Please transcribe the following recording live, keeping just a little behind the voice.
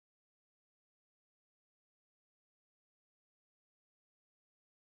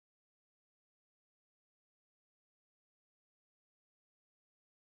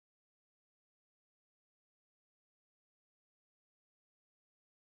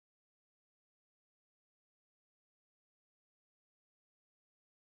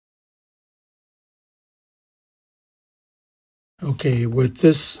Okay, with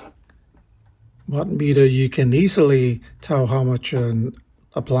this watt meter, you can easily tell how much an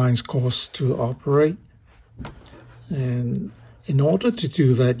appliance costs to operate. And in order to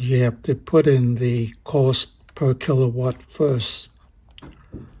do that, you have to put in the cost per kilowatt first.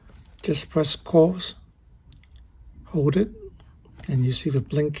 Just press cost, hold it, and you see the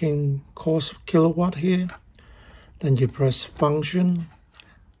blinking cost of kilowatt here. Then you press function,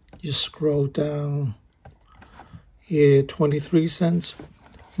 you scroll down here, 23 cents.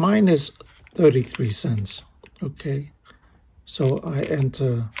 Mine is 33 cents. Okay, so I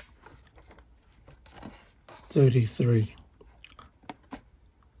enter 33.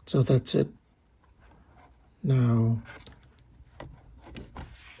 So that's it. Now,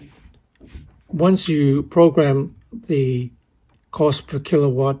 once you program the cost per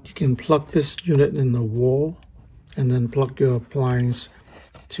kilowatt, you can plug this unit in the wall and then plug your appliance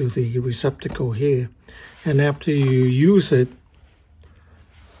to the receptacle here. And after you use it,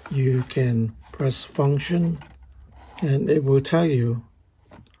 you can press function and it will tell you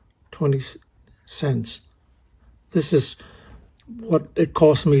 20 cents. This is what it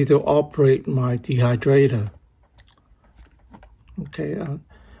cost me to operate my dehydrator. Okay,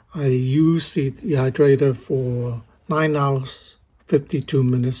 I use the dehydrator for 9 hours, 52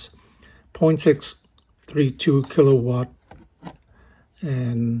 minutes, 0.632 kilowatt,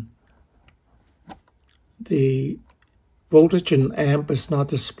 and the voltage in amp is not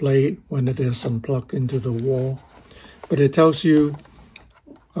displayed when it is unplugged into the wall, but it tells you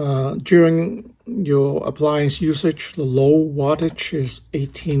during your appliance usage, the low wattage is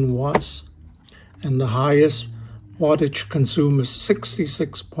 18 watts, and the highest wattage consumed is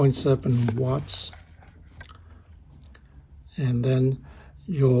 66.7 watts. And then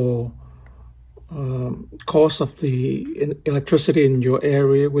your cost of the electricity in your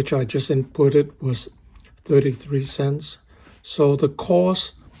area, which I just inputted, was 33 cents. So the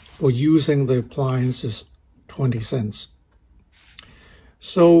cost for using the appliance is 20 cents.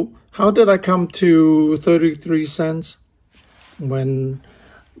 So how did I come to 33 cents when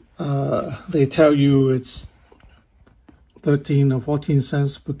they tell you it's 13 or 14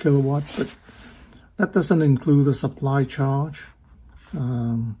 cents per kilowatt? But that doesn't include the supply charge.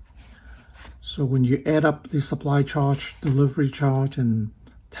 So when you add up the supply charge, delivery charge, and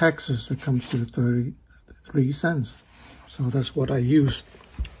taxes, it comes to 33 cents. So that's what I use.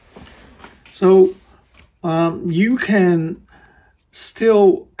 So you can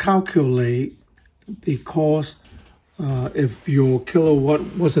still calculate the cost if your kilowatt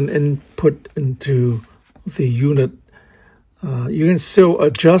wasn't input into the unit. You can still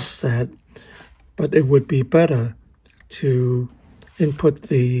adjust that, but it would be better to input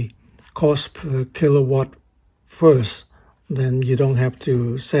the cost per kilowatt first. Then you don't have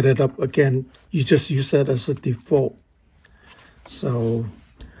to set it up again. You just use that as a default. So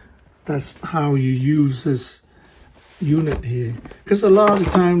that's how you use this unit here. Because a lot of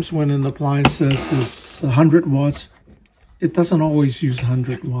times when an appliance says it's 100 watts, it doesn't always use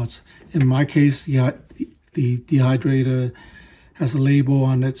 100 watts. In my case, the dehydrator has a label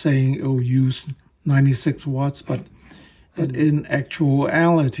on it saying it will use 96 watts, but in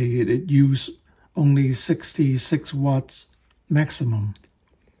actuality, it used only 66 watts maximum.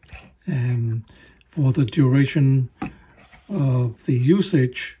 And for the duration of the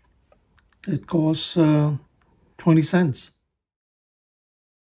usage, it costs 20 cents.